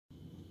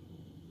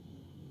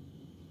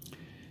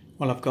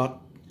Well, I've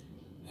got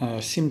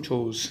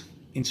SimTools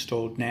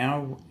installed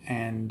now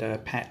and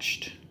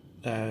patched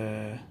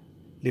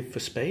Live for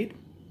Speed.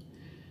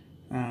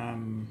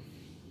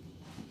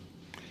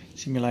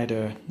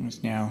 Simulator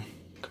is now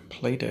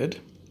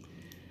completed.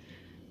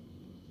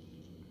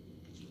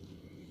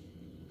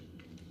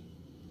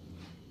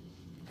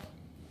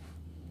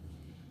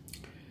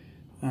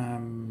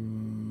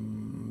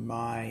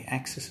 My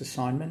axis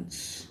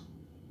assignments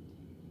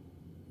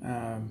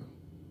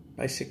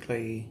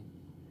basically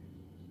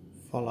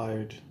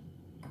followed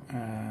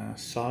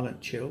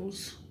silent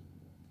chills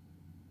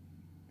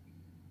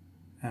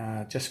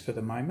just for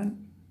the moment.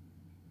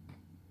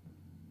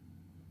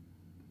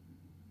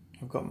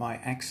 I've got my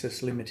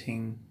axis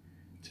limiting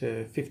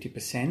to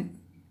 50%.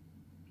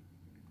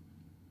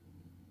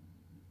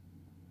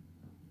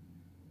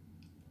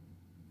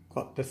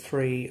 Got the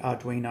 3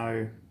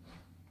 Arduino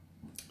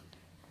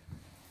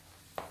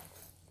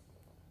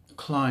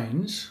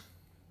clones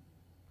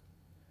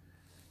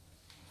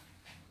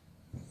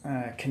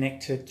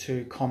connected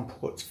to COM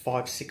ports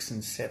 5, 6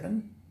 and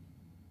 7.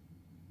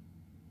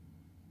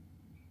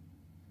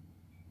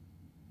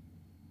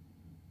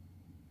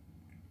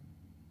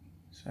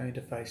 So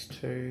interface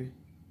 2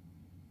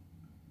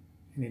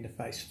 and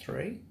interface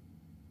 3.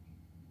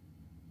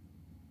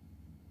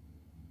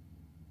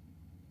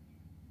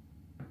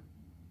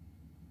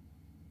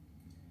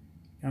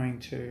 Going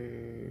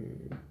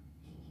to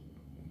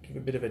give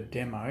a bit of a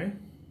demo.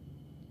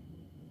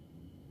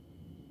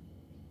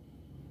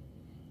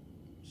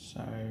 So,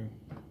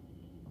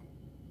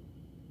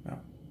 well,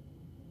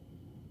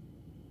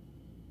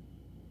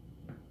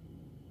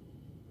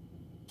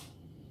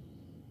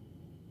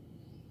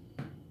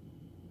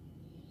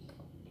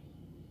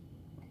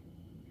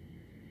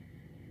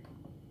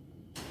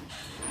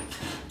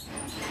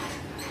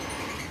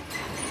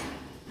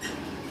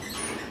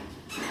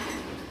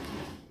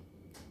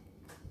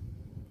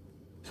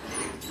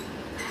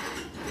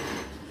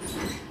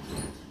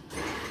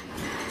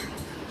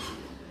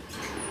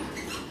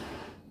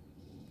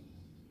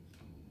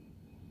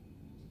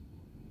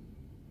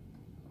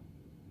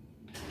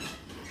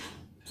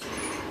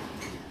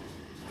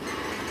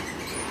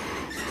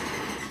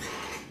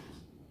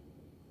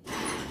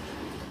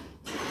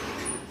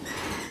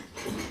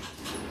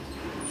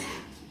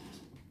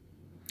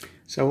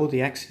 so all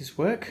the axes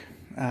work.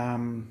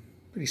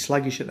 Pretty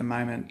sluggish at the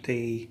moment.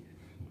 The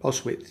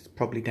pulse width is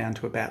probably down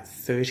to about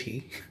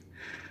 30,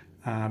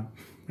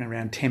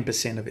 around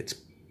 10% of its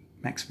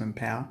maximum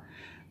power.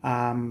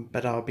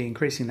 But I'll be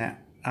increasing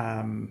that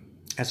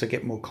as I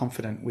get more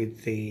confident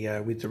with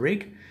the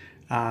rig.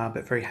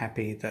 But very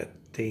happy that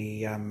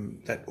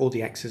that all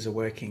the axes are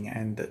working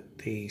and that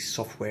the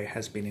software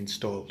has been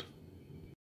installed.